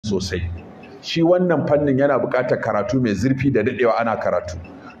sosai. Shi wannan fannin yana buƙatar karatu mai zurfi da daɗewa ana karatu.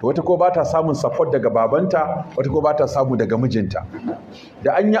 To wata ko ba ta samun support daga babanta, wata ko ba ta samu daga mijinta.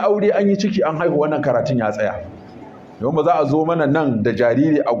 Da an yi aure an yi ciki an haihu wannan karatun ya tsaya. Don ba za a zo mana nan da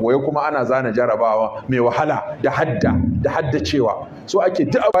jariri a goye kuma ana zana jarabawa mai wahala da haddacewa. So ake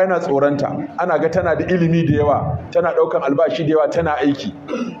duk abu yana tsoronta, ana ga tana da ilimi da yawa, tana ɗaukan albashi da yawa, tana aiki.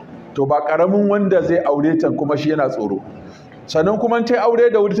 To ba ƙaramin wanda zai aure ta kuma shi yana tsoro. Sannan kuma ta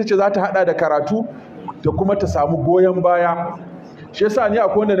aure da wuri tace za ta haɗa da karatu da kuma ta samu goyon baya. Shi yasa ni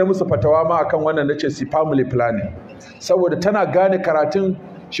akwai wanda na musu fatawa ma akan wannan nace si family planning. Saboda tana gane karatun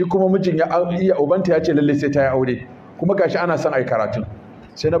shi kuma mijin ya iya ubanta ya ce lalle sai ta yi aure. Kuma gashi ana son ai karatun.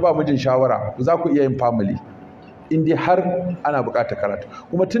 Sai na ba mijin shawara, za ku iya yin family. In dai har ana buƙatar karatu.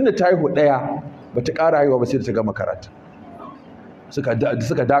 Kuma tunda ta haihu ɗaya bata ƙara haihuwa ba sai da ta gama karatu. Suka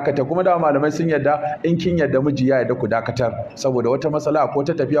dakata kuma da malamai sun yadda in kin yadda miji ya yadda ku dakatar saboda wata matsala ko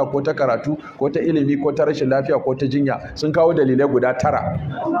ta tafiya ko ta karatu ko ta ilimi ko ta rashin lafiya ko ta jinya sun kawo dalilai guda 9.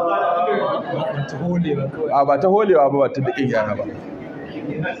 Ba ta holewa ba ta dukin yana ba.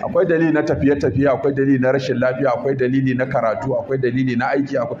 Akwai dalili na tafiye-tafiye, akwai dalili na rashin lafiya, akwai dalili na karatu, akwai dalili na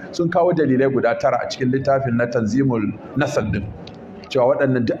aiki, sun kawo dalilai guda 9 a cikin littafin na Tanzimul Nasl din cewa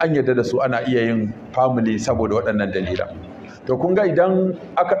waɗannan duk an yarda da su ana iya yin family saboda waɗannan dalilan. To kun ga idan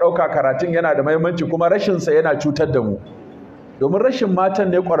aka ɗauka karatun yana da mahimmanci kuma rashinsa yana cutar da mu. Domin rashin matan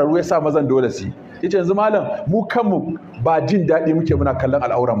ne ƙwararru ya sa mazan dole su yi. Ita yanzu malam mu kanmu ba jin daɗi muke muna kallon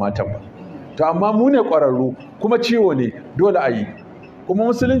al'auran matan ba. To amma mu ne ƙwararru kuma ciwo ne dole a yi. Kuma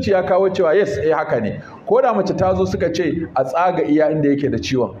musulunci ya kawo cewa yes haka ne. Ko da mace ta zo suka ce a tsaga iya inda yake da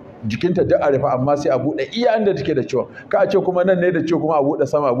ciwon. Jikinta duk a rufe amma sai a buɗe iya inda take da ciwon. Ka a ce kuma nan ne da ciwo kuma a buɗe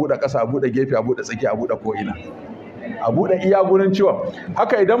sama, a buɗe ƙasa, a buɗe gefe, a buɗe tsaki, a buɗe ko'ina. A buɗe iya gurin ciwon.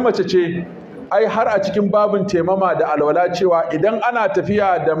 Haka idan mace ce ai har a cikin babin taimama da alwala cewa idan ana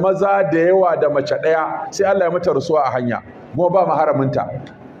tafiya da maza da yawa da mace ɗaya sai Allah ya mata rasuwa a hanya kuma ba maharaminta.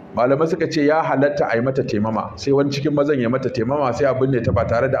 Malamai suka ce ya halatta a yi mata taimama sai wani cikin mazan ya mata taimama sai a binne ta ba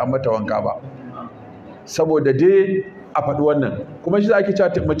tare da an mata wanka ba. Saboda dai a faɗi wannan kuma shi za ake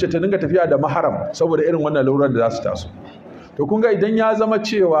cewa mace ta dinga tafiya da maharam saboda irin wannan laluran da za su taso. To kun ga idan ya zama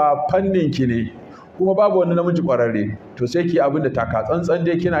cewa fannin ki ne kuma babu wani namiji ƙwararre to sai ki abin da taka tsantsan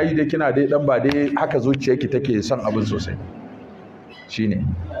dai kina yi dai kina dai dan ba dai haka zuciyarki take son abin sosai shine.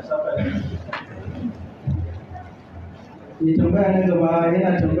 Mai tambaya na gaba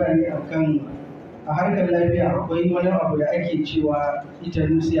yana tambaya ne akan a harkar lafiya akwai wani abu da ake cewa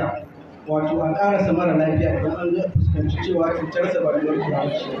itanusiya wato a ƙarasa mara lafiya idan an fuskanci cewa cutarsa ba da warkewa ba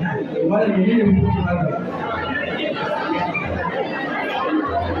ce. Amma da menene hukuncin haka?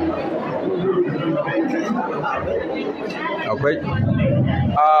 Akwai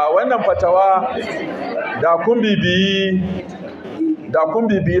wannan fatawa da kun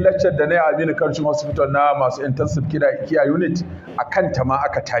bibiyi lecture da na yi Aminu Ibrahim Hospital na masu intensive care unit a kanta ma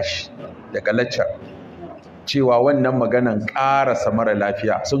aka tashi daga lecture cewa wannan maganan ƙarasa mara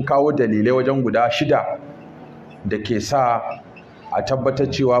lafiya sun kawo dalilai wajen guda 6 da ke sa a tabbatar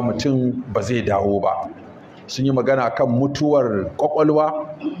cewa mutum ba zai dawo ba. Sun yi magana kan mutuwar ƙwaƙwalwa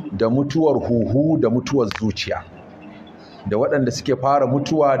da mutuwar huhu da mutuwar zuciya. Da waɗanda suke fara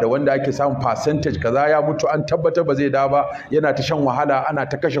mutuwa da wanda ake samun percentage kaza ya mutu an tabbatar ba zai dawo ba yana ta shan wahala ana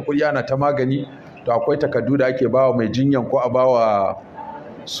ta kashe kuɗi ana ta magani to akwai takardu da ake bawa mai jinyan ko a bawa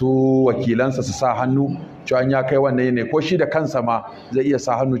su wakilansa su sa hannu cewa an ya kai wannan ne ko shi da kansa ma zai iya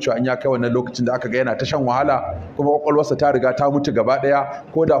sa hannu cewa an ya kai wannan lokacin da aka ga yana ta shan wahala kuma kwakwalwarsa ta riga ta mutu gaba ɗaya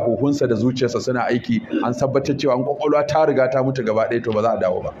ko da huhunsa da zuciyarsa suna aiki an tabbatar cewa an kwakwalwa ta riga ta mutu gaba ɗaya to ba za a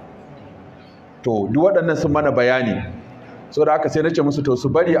dawo ba. To duk waɗannan sun mana bayani. So da haka sai nace musu to su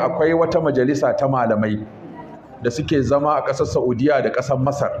bari akwai wata majalisa ta malamai da suke zama a ƙasar Saudiya da ƙasar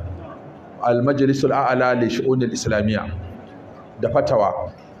Masar al-Majlisul A'la li Shu'un al-Islamiyya da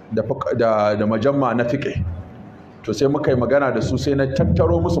fatawa da majamma na fiqh. To sai muka yi magana da su sai na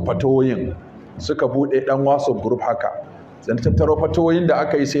tattaro musu fatawoyin suka bude dan WhatsApp group haka. Sai na tattaro fatawoyin da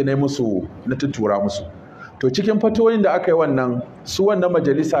aka yi sai na musu na tuttura musu. To cikin fatawoyin da aka yi wannan su wannan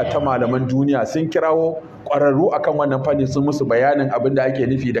majalisa ta malaman duniya sun kirawo ƙwararru akan wannan fanni sun musu bayanin abin da ake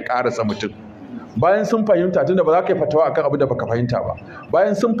nufi da ƙarasa mutum. Bayan sun fahimta tunda ba za ka yi fatawa akan abin da baka fahimta ba.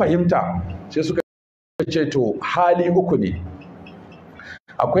 Bayan sun fahimta sai suka ce to hali 3 ne.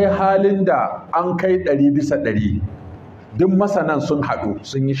 Akwai halin da an kai 100%. Duk masanan sun haɗu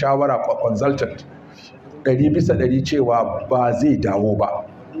sun yi shawara consultant 100% cewa ba zai dawo ba.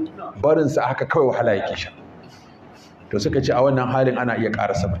 Barinsa haka kawai wahala yake sha. To suka ce a wannan halin ana iya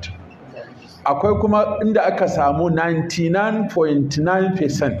ƙarasa mutum. Akwai kuma inda aka samu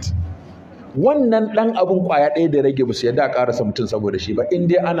 99.9% wannan ɗan abin ƙwaya ɗaya da rage ba su yadda a ƙarasa mutum saboda shi ba, in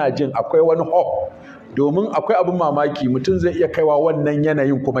dai ana jin akwai wani hope, domin akwai abin mamaki mutum zai iya kaiwa wannan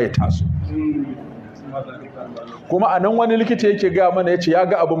yanayin kuma ya taso. Kuma a nan wani likita yake gaya mana, ya ce ya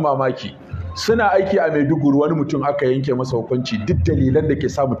ga abin mamaki, suna aiki a Maiduguri, wani mutum aka yanke masa hukunci duk dalilan da ke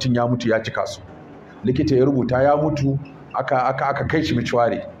sa mutum ya mutu ya cika su, likita ya rubuta ya mutu, aka kai shi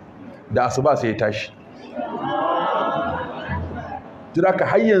miciware, da asuba sai ya tashi. Duk aka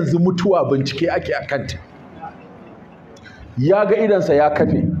har yanzu mutuwa bincike ake a kanta. Ya ga idansa ya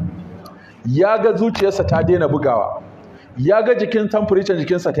kafe, ya ga zuciyarsa ta daina bugawa, ya ga jikin temperature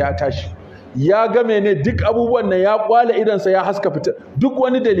jikinsa ta ya tashi, ya ga mene duk abubuwan nan, ya kwala idansa ya haska fita, duk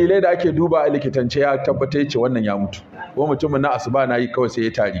wani dalilai da ake duba a likitance ya tabbata yace wannan ya mutu. Ko mutumin na asuba na yi kawai sai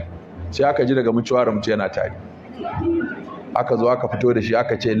ya tari, sai aka ji daga mutuwar mutu yana tari, aka zo aka fito da shi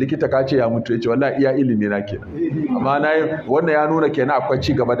aka ce likita ka ce ya mutu, yace wallahi iya ilimi na kenan, amma wannan ya nuna kenan akwai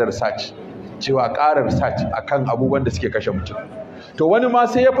ci gaba da research, cewa ƙara research akan abubuwan da suke kashe mutum. To wani ma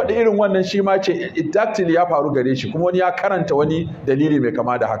sai ya faɗi irin wannan, shi ma ce exactly ya faru gare shi, kuma wani ya karanta wani dalili mai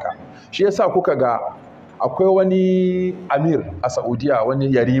kama da haka. Shi yasa kuka ga akwai wani amir a Saudiya,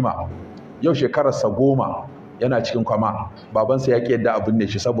 wani yarima, yau shekararsa 10 yana cikin kwama, babansa ya ƙi yadda abin ne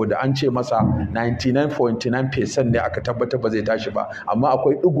shi saboda an ce masa 99.9% ne aka tabbatar ba zai tashi ba, amma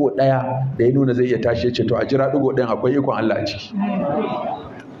akwai ɗigo ɗaya da ya nuna zai iya tashi, ya ce to a jira ɗigo ɗayan akwai ikon Allah a ciki.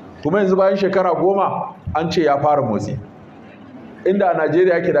 Kuma yanzu bayan shekara 10 an ce ya fara motsi, inda a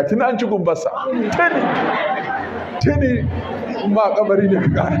Najeriya yake da tuni an ci gumbarsa, tuni ma kabari ne ka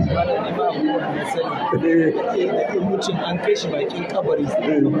kare. Mutum an kai shi bakin kabari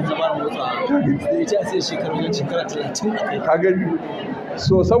sai zama motsa, sai ya ce shekara 30 a kai. Ka gani?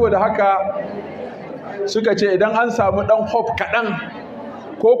 So saboda haka suka ce idan an samu dan hope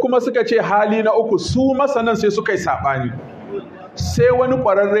kaɗan, ko kuma suka ce hali na uku, su masanan sai suka yi saɓani, sai wani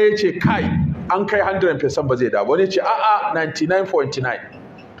ƙwararre ya ce kai an kai 100% ba zai da ba, wani ce a'a 99.9,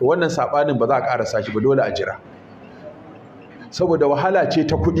 to wannan saɓanin ba za a ƙarasa shi ba, dole a jira, saboda wahala ce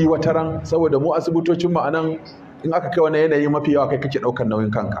ta kuɗi wata ran, saboda mu asibitocin mu anan in aka kai wani yanayi mafi yawa kai kake ɗaukar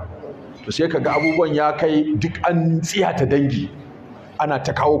nauyin kanka, to sai ka ga abubuwan ya kai duk an tsiyata dangi, ana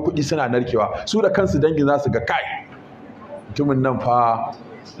ta kawo kuɗi suna narkewa, su da kansu dangin za su ga kai mutumin nan fa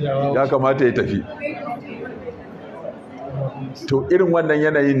ya kamata ya tafi. To irin wannan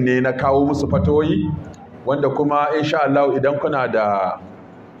yanayin ne na kawo musu fatoyi, wanda kuma insha Allah idan kuna da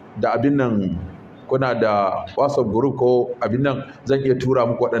abin nan, kuna da WhatsApp group ko abin nan, zan iya tura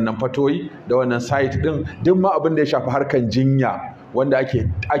muku waɗannan fatoyi da wannan site din, duk ma abin da ya shafi harkan jinya wanda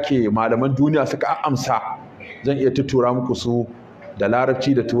ake malaman duniya suka amsa, zan iya tuttura muku su da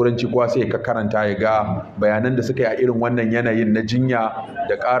larabci da turanci, kowa sai ka karanta ya ga bayanan da suka yi a irin wannan yanayin na jinya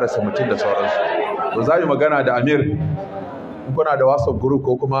da ƙarasa mutum da sauransu. To za mu magana da Amir, in kuna da WhatsApp group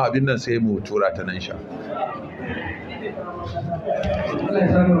ko kuma abin nan sai mu tura ta nan sha.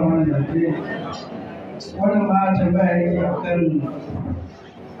 Wannan ba tambaya yake akan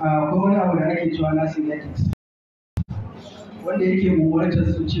akwai wani abu da ake cewa nasinetics, wanda yake mummunar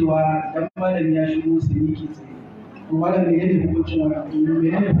su cewa dan malami ya shigo su yi ke tsaye, to malami ne da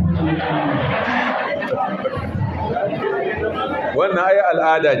hukuncin wannan ai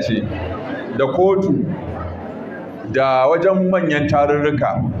al'ada ce da kotu da wajen manyan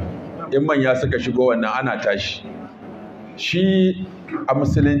tarurruka, in manya suka shigo wannan ana tashi. Shi a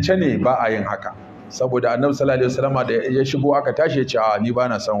musulunce ne ba a yin haka, saboda annabi sallallahu alaihi wasallam da ya shigo aka tashi ya ce a ni ba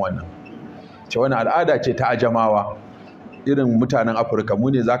na son wannan, ce wannan al'ada ce ta ajamawa, irin mutanen Afirka mu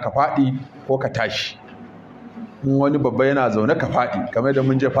ne zaka faɗi ko ka tashi, in wani babba yana zaune ka faɗi, kamar da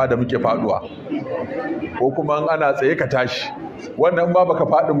mun je fada muke faɗuwa, ko kuma in ana tsaye ka tashi, wannan ba baka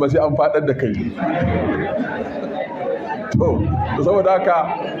faɗin ba sai an faɗar da kai. To saboda haka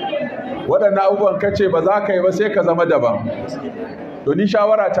waɗannan abubuwan kace ba za ka yi ba sai ka zama daban. To ni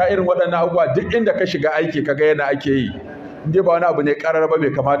shawara ta irin waɗannan abubuwa duk inda ka shiga aiki kaga yana ake yi, inda ba wani abu ne karar ba, bai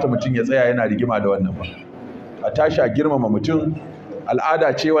kamata mutum ya tsaya yana rigima da wannan ba. A tashi a girmama mutum,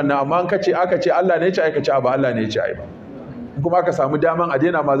 al'ada ce wannan, amma in kace aka ce Allah ne ya ce aka ce ba Allah ne ya ce ai ba. In kuma aka samu daman a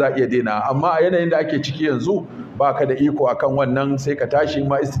daina ma za a iya daina, amma a yanayin da ake ciki yanzu ba ka da iko akan wannan, sai ka tashi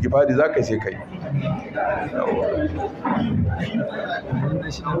ma istighfari za ka yi sai kai.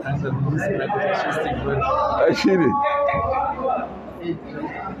 Shi ne.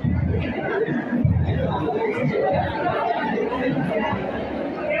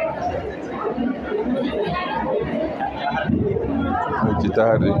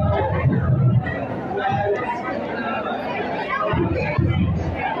 Jitahari.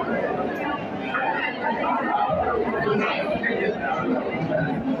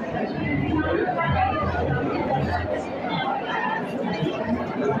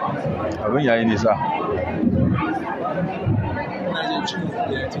 abin yayi nisa.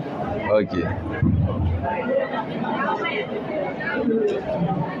 Okay.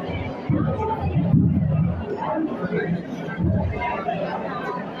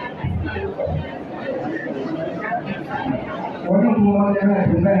 Wannan kuma yana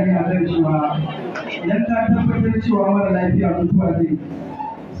tambaya ne a kan cewa idan ka tabbatar cewa mara lafiya mutuwa zai,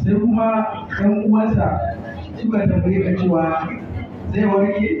 sai kuma ɗan uwansa suka tambaye ka cewa zai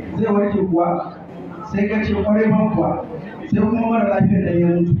warke kuwa, sai ka ce kwarai ba kuwa, sai kuma mara lafiyar da ya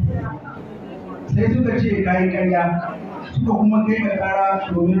mutu, sai suka ce kayi karya, suka kuma kai ka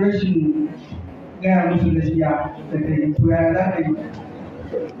kara domin rashin gaya musu gaskiya da kai, to yaya za ka yi?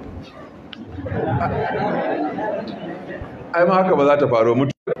 Ai ma haka ba za ta faru.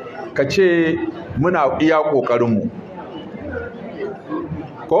 Mutu ka ce muna iya ƙoƙarinmu,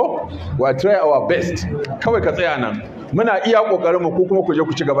 ko we try our best, kawai ka tsaya nan, muna iya ƙoƙarinmu ko kuma ku je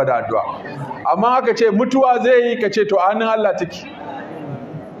ku ci gaba da addu'a. Amma haka ce mutuwa zai yi, ka ce to a hannun Allah take,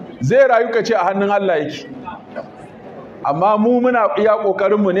 zai rayu ka ce a hannun Allah yake. Amma mu muna iya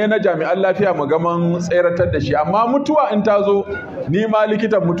ƙoƙarinmu ne na jami'an lafiya mu ga mun tseratar da shi, amma mutuwa in ta zo, ni ma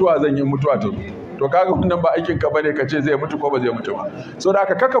likitan mutuwa zan yi mutuwa ta zo. To kaga wannan ba aikin ka bane ka ce zai mutu ko ba zai mutu ba. So da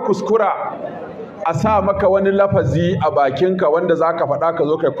haka kaka kuskura a sa maka wani lafazi a bakinka wanda zaka faɗa ka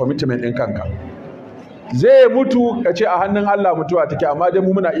zo kai commitment ɗin kanka. Zai mutu ka ce a hannun Allah mutuwa take, amma dai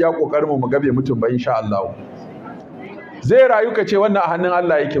mu muna iya kokarin mu ga bai mutum ba insha Allah. Zai rayu ka ce wannan a hannun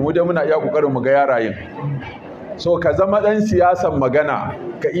Allah yake, mu dai muna iya kokarin mu ga ya rayu. So ka zama dan siyasan magana,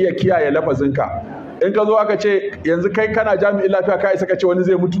 ka iya kiyaye lafazinka. In ka zo aka ce yanzu kai kana jami'in lafiya ka isa ka ce wani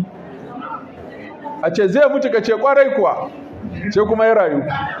zai mutu, a ce zai mutu ka ce kwarai kuwa, sai kuma ya rayu.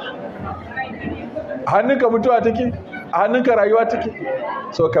 A hannunka mutuwa take, a hannunka rayuwa take.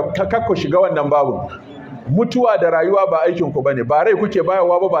 So ka kakku shiga wannan babu. Mutuwa da rayuwa ba aikin ku bane, ba rai kuke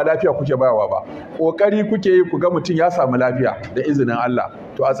bayarwa ba lafiya kuke bayarwa ba. Kokari kuke yi ku ga mutum ya samu lafiya da izinin Allah.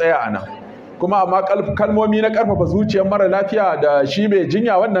 To a tsaya anan. Kuma amma kalmomi na karfafa zuciyar mara lafiya da shi mai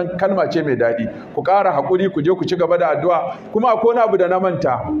jinya, wannan kalma ce mai daɗi. Ku ƙara haƙuri, ku je ku ci gaba da addu'a. Kuma akwai wani abu da na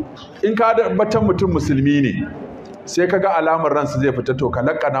manta, in ka tabbatar mutum musulmi ne, sai ka ga alamar ransa zai fita, to ka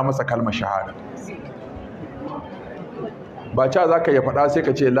laƙana masa kalmar shahada. Ba ca za ka yi faɗa sai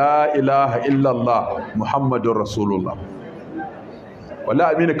ka ce la ilaha illallah Muhammadun Rasulullah.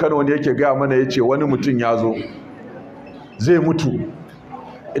 Wallahi Aminu Kano wanda yake gaya mana, ya ce wani mutum ya zo zai mutu,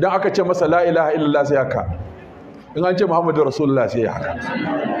 idan aka ce masa la ilaha illallah sai haka, in an ce Muhammadun Rasulullah sai haka.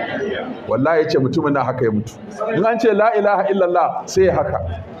 Wallahi ya ce mutumin na haka ya mutu. In an ce la ilaha illallah sai haka,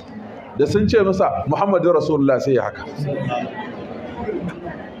 da sun ce masa Muhammadun Rasulullah sai haka.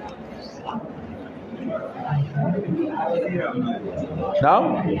 Na'am?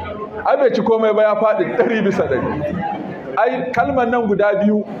 Ai bai ci komai ba, ya faɗi 100%. Ai kalmar nan guda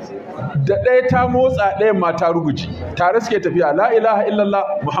biyu, da ɗaya ta motsa ɗayan ma ta ruguji, tare suke tafiya. La ilaha illallah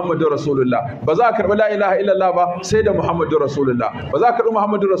Muhammadu Rasulullah. Ba za a karɓi la ilaha illallah ba sai da Muhammadu Rasulullah. Ba za a karɓi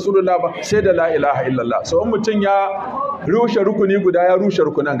Muhammadu Rasulullah ba sai da la ilaha illallah. So in mutum ya rushe rukuni guda, ya rushe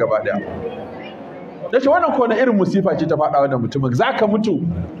rukunan gaba ɗaya. Dace wannan ko na irin musifa ce ta faɗa wannan mutumin. Za ka mutu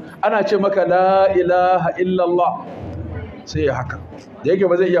ana ce maka la ilaha illallah sai ya haka, da yake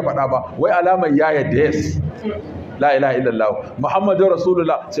ba zai iya faɗa ba, wai alamar ya yadda yes, la ilaha illallah Muhammadu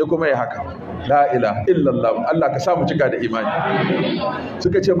Rasulullah, sai kuma ya haka, la ilaha illallah. Allah ka samu cika da imani.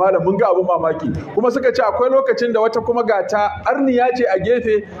 Suka ce malam mun ga abu mamaki, kuma suka ce akwai lokacin da wata kuma gata arniya ce a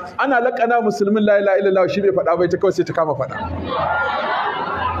gefe, ana laƙana musulmin la ilaha illallah, shi bai faɗa ba, ita kawai sai ta kama faɗa.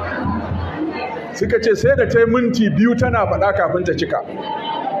 Suka ce sai da ta yi minti 2 tana faɗa kafin ta cika.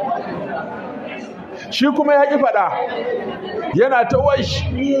 Shi kuma ya ƙi faɗa, yana ta wayo,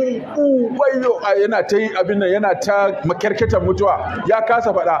 yana ta yi abin nan, yana ta makyarketar mutuwa, ya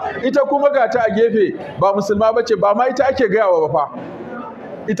kasa faɗa. Ita kuma ga ta a gefe, ba musulma ba ce, ba ma ita ake gayawa ba fa.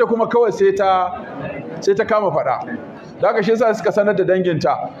 Ita kuma kawai sai ta kama faɗa. Da haka shi yasa suka sanar da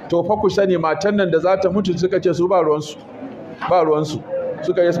danginta, to fa ku sani matan nan da za ta mutu, suka ce su ba ruwansu.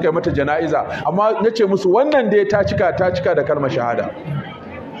 Suka yi mata jana'iza, amma na ce musu wannan dai ta cika da kalmar shahada.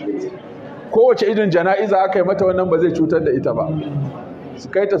 Kowace irin jana'iza aka yi mata, wannan ba zai cutar da ita ba. Su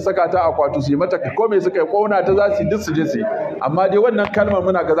kai ta saka ta akwatu, su yi mata kome, suka yi ƙona ta, za su yi duk su je su yi. Amma dai wannan kalmar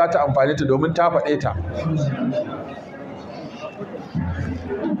muna ga za ta amfani ta, domin ta faɗe ta.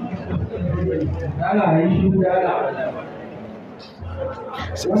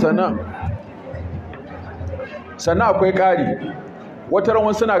 Sannan akwai ƙari. Wata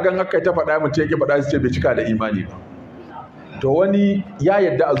ran suna gan haka ta faɗa, mutum yake faɗa, su ce bai cika da imani ba. To wani ya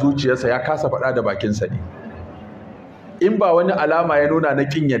yadda a zuciyarsa, ya kasa faɗa da bakinsa ne. In ba wani alama ya nuna na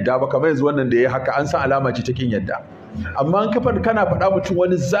kin yadda ba, kamar yanzu wannan da ya haka, an san alama ce ta kin yadda. amma in kafar kana faɗa mutum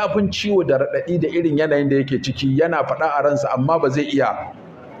wani zafin ciwo da raɗaɗi da irin yanayin da yake ciki yana faɗa a ransa amma ba zai iya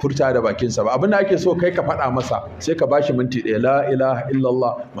furta da bakinsa ba. Abin da ake so kai ka faɗa masa sai ka bashi minti ɗaya, la ilaha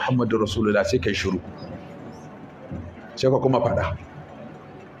illallah muhammadu rasulullah, sai kai shiru, sai ka kuma faɗa,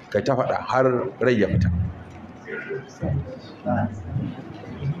 kai ta faɗa har rai ya fita.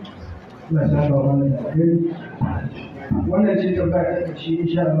 Wannan ce tambaya ta ƙarshe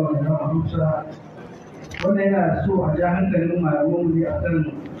insha Allah da Hausa. Wannan yana so a ja hankalin malamanmu ne akan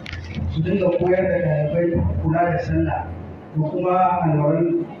su dinga koyar da ɗalibai kula da sallah da kuma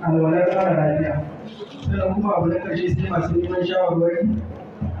alwalar ƙara lafiya. Sannan kuma abu na ƙarshe sai masu neman shawarwari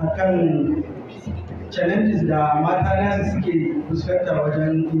akan challenges da mata nasu suke fuskanta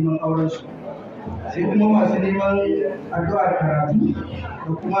wajen neman aurensu. Sai kuma masu neman addu'ar karatu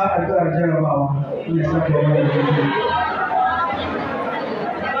da kuma addu'ar jarabawa. Ina sa ka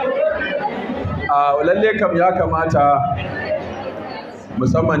lalle kam ya kamata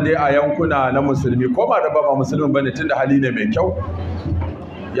musamman dai a yankuna na musulmi ko ba da ba musulmin bane tunda hali ne mai kyau,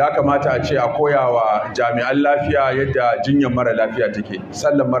 ya kamata a ce a koyawa jami'an lafiya yadda jinyar mara lafiya take,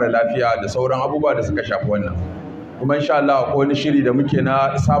 sallan mara lafiya da sauran abubuwa da suka shafi wannan. Kuma insha Allah akwai wani shiri da muke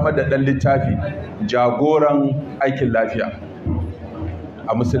na samar da ɗan littafi jagoran aikin lafiya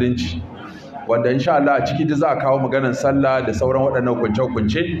a musulunci, wanda insha Allah a ciki da za a kawo maganar sallah da sauran waɗannan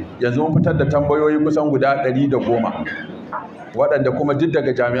kunce-kunce. Yanzu mun fitar da tambayoyi kusan guda 110 waɗanda kuma duk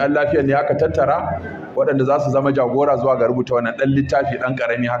daga jami'an lafiya ne aka tattara, waɗanda za su zama jagora zuwa ga rubuta wannan ɗan littafi ɗan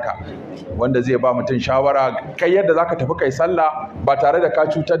ƙarami haka, wanda zai ba mutum shawara kai yadda za ka tafi kai sallah ba tare da ka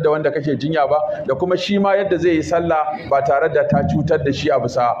cutar da wanda kake jinya ba, da kuma shi ma yadda zai yi sallah ba tare da ta cutar da shi a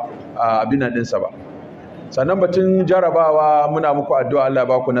bisa abin nan ɗinsa ba. Sannan batun jarabawa muna muku addu'a Allah ya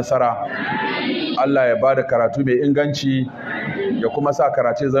ba ku nasara, Allah ya ba da karatu mai inganci ya kuma sa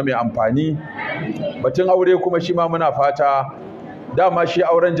karatu zama mai amfani. Batun aure kuma shi ma muna fata, dama shi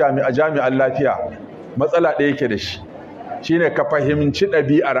auren jami'an lafiya matsala ɗaya yake da shi, shine ka fahimci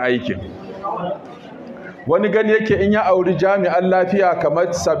ɗabi'ar aikin. Wani gani yake in ya auri jami'an lafiya kamar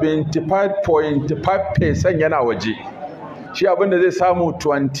 75.5% yana waje, shi abinda zai samu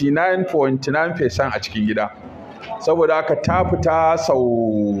 29.9% a cikin gida. Saboda haka ta fita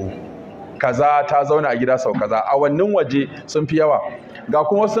sau kaza ta zauna a gida sau kaza, awannin waje sun fi yawa, ga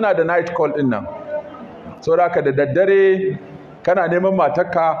kuma suna da night call din nan. Saboda haka da daddare kana neman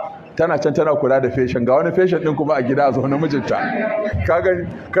matarka tana can tana kula da fashion, ga wani fashion din kuma a gida a zaune mijinta, ka gani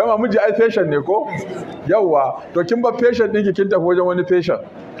kai ma miji ai fashion ne ko yawwa, to kin ba fashion din kin tafi wajen wani fashion,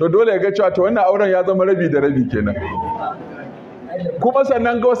 to dole ya ga cewa to wannan auren ya zama rabi da rabi kenan. Kuma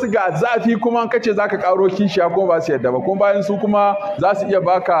sannan ga wasu ga zafi, kuma an kace zaka karo kishiya kuma ba su yadda ba, kuma bayan su kuma za su iya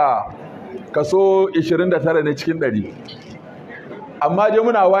baka kaso 29 ne cikin 100. Amma dai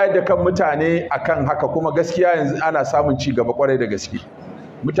muna wayar da kan mutane akan haka, kuma gaskiya yanzu ana samun ci gaba kwarai da gaske.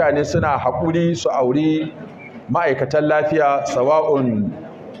 Mutane suna haƙuri su auri ma'aikatan lafiya, sawa'un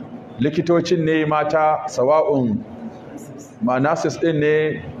likitocin ne mata, sawa'un manasis ɗin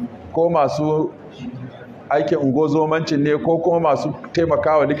ne, ko masu aikin ungozomancin ne, ko kuma masu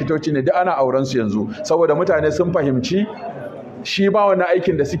taimakawa likitoci ne, duk ana auren su yanzu, saboda mutane sun fahimci shi ba wani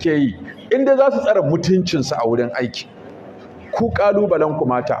aikin da suke yi inda za su tsara mutuncinsu a wurin aiki. Ku ƙalubalenku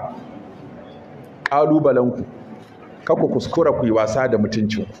mata, ƙalubalenku ku kuskura ku yi wasa da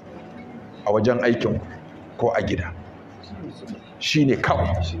mutuncinku a wajen aikinku ko a gida, shi ne kawai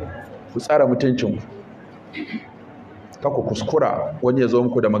ku tsara mutuncinku. Ku kuskura wani ya zo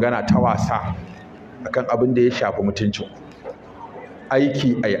muku da magana ta wasa akan abin da ya shafi mutuncinku.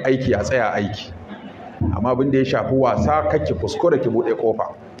 Aiki ai aiki, a tsaya aiki, amma abin da ya shafi wasa kake kuskura ki buɗe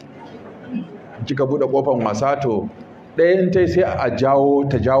ƙofa. Kika buɗe ƙofan wasa to ɗaya in tai sai a jawo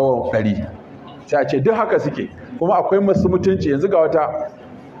ta jawo 100, sai a ce duk haka suke. Kuma akwai masu mutunci. Yanzu ga wata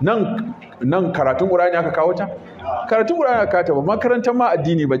nan karatun Qur'ani aka kawo ta, karatun Qur'ani aka kawo ta, ba makarantar ma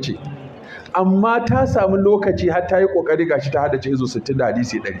addini ba ce, amma ta samu lokaci har ta yi kokari gashi ta hada izu 60 da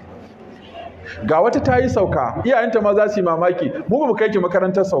hadisi 100. Ga wata ta yi sauka, iyayenta ma za su yi mamaki, mu ba mu kai ki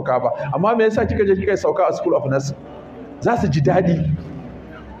makarantar sauka ba, amma me yasa kika je kika yi sauka a School of Nursing? Za su ji daɗi.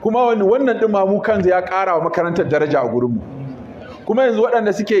 Kuma wannan ɗin ma mu kanzu ya ƙara wa makarantar daraja a gurinmu. Kuma yanzu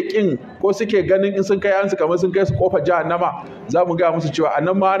waɗanda suke ƙin ko suke ganin in sun kai yansu kamar sun kai su ƙofar jahannama, za mu gaya musu cewa a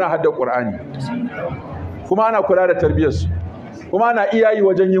nan ma ana hadda Ƙur'ani, kuma ana kula da tarbiyyarsu, kuma ana iya yi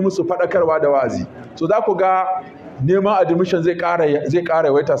wajen yi musu faɗakarwa da wa'azi. So za ku ga neman admission zai ƙara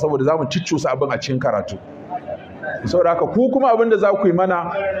yawaita, saboda za mu ciccusa abin a cikin karatu. Saboda haka ku kuma abin da za ku yi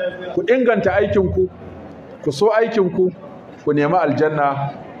mana, ku inganta aikinku, ku so aikinku, ku nemi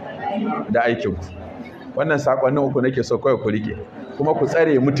aljanna da aikinku. Wannan sakonnin uku nake so kawai ku rike, kuma ku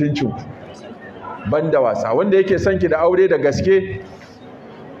tsare mutuncinku. banda wasa. Wanda yake son ki da aure da gaske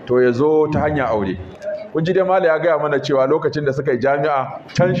to ya zo ta hanya aure. Kun ji dai Malam ya gaya mana cewa lokacin da suka yi jami'a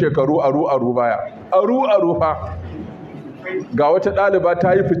can shekaru aru baya, aru fa, ga wata ɗaliba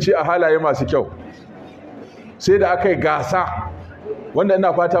ta yi fice a halaye masu kyau, sai da aka yi gasa, wanda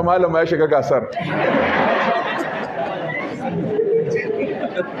ina fata Malam ya shiga gasar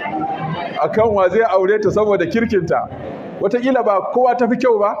akan wa zai aure ta saboda kirkinta. Wataƙila ba kowa ta fi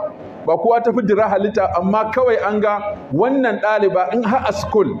kyau ba kowa ta fi dira halitta, amma kawai an ga wannan ɗaliba in har a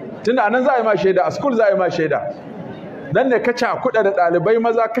school, tunda anan za a yi ma shaida, a school za a yi ma shaida, nan ne ka cakuɗa da ɗalibai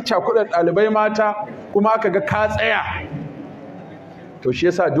maza, ka cakuɗa da ɗalibai mata, kuma aka ga ka tsaya. To shi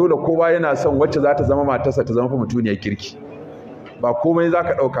yasa dole kowa yana son wacce za ta zama matarsa ta zama fa mutuniyar kirki. Ba komai za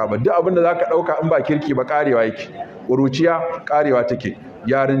ka ɗauka ba, duk abin da za ka ɗauka in ba kirki ba ƙarewa yake. Ƙuruciya ƙarewa take,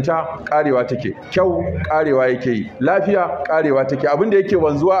 yarinta ƙarewa take, kyau ƙarewa yake yi, lafiya ƙarewa take. Abin da yake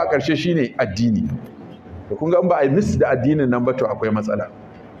wanzuwa a ƙarshe shine addini. To kun ga in ba a yi mis da addinin nan ba to akwai matsala.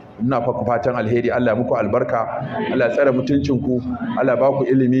 Ina fatan alheri, Allah ya muku albarka, Allah ya tsare mutuncinku, Allah ya ba ku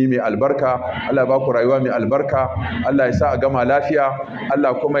ilimi mai albarka, Allah ya ba ku rayuwa mai albarka, Allah ya sa a gama lafiya,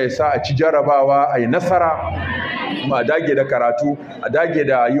 Allah kuma ya sa a ci jarabawa a yi nasara, kuma a dage da karatu, a dage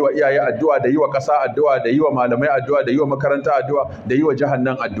da yi wa iyaye addu'a, da yi wa ƙasa addu'a, da yi wa malamai addu'a, da yi wa makaranta addu'a, da yi wa jihar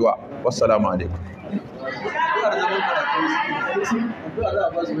nan addu'a. Wassalamu alaikum.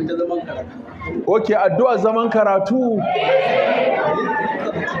 Ok, addu'a zaman karatu.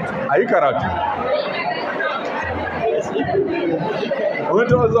 A yi karatu. Mun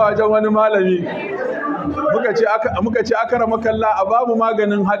taɓa zuwa wajen wani malami, muka ce aka rama kalla a babu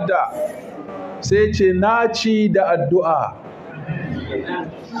maganin hadda, sai ce naci da addu'a.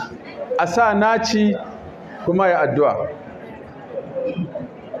 A sa naci kuma ya addu'a.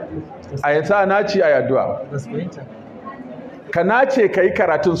 A yi sa naci a yi addu'a. Ka nace ka yi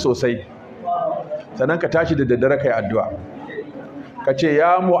karatun sosai, sannan ka tashi da daddare ka yi addu'a. Ka ce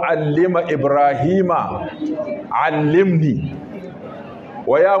ya mu'allima Ibrahima allimni,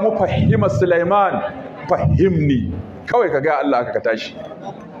 wa ya mufahhima Sulaiman fahimni. Kawai ka ga Allah aka ka tashi.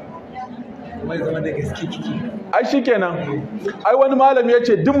 Ai shikenan. Ai wani malami ya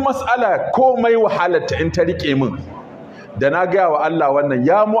ce duk mas'ala komai wahalarta in ta rike min, da na gaya wa Allah wannan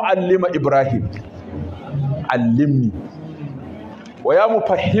ya mu'allima Ibrahim allimni, wa ya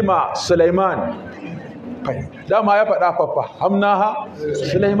mufahhima Sulaiman, dama ya faɗa fafa hamnaha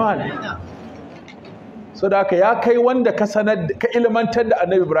Sulaiman. So da haka ya kai wanda ka sanar, ka ilmantar da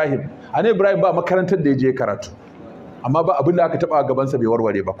Annabi Ibrahim. Annabi Ibrahim ba makarantar da ya je karatu, amma ba abin da aka taɓa a gabansa bai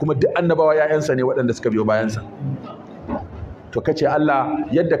warware ba, kuma duk annabawa ‘ya'yansa ne waɗanda suka biyo bayansa. To kace Allah,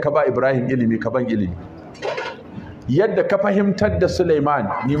 yadda ka ba Ibrahim ilimi ka ban ilimi, yadda ka fahimtar da Sulaiman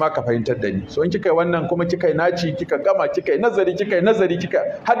ni ma ka fahimtar da ni. So in kika yi wannan kuma kika yi naci, kika gama, kika yi nazari,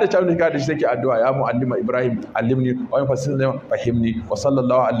 kika hadda ta wani da shi take addu'a ya mu'allima Ibrahim allimni wa yanfa'ni fahimni wa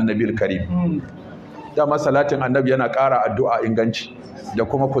sallallahu ala nabiyil karim. Dama salatin annabi yana ƙara addu'a inganci da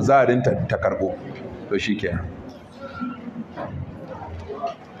kuma kuzarin ta karbo. To shikenan.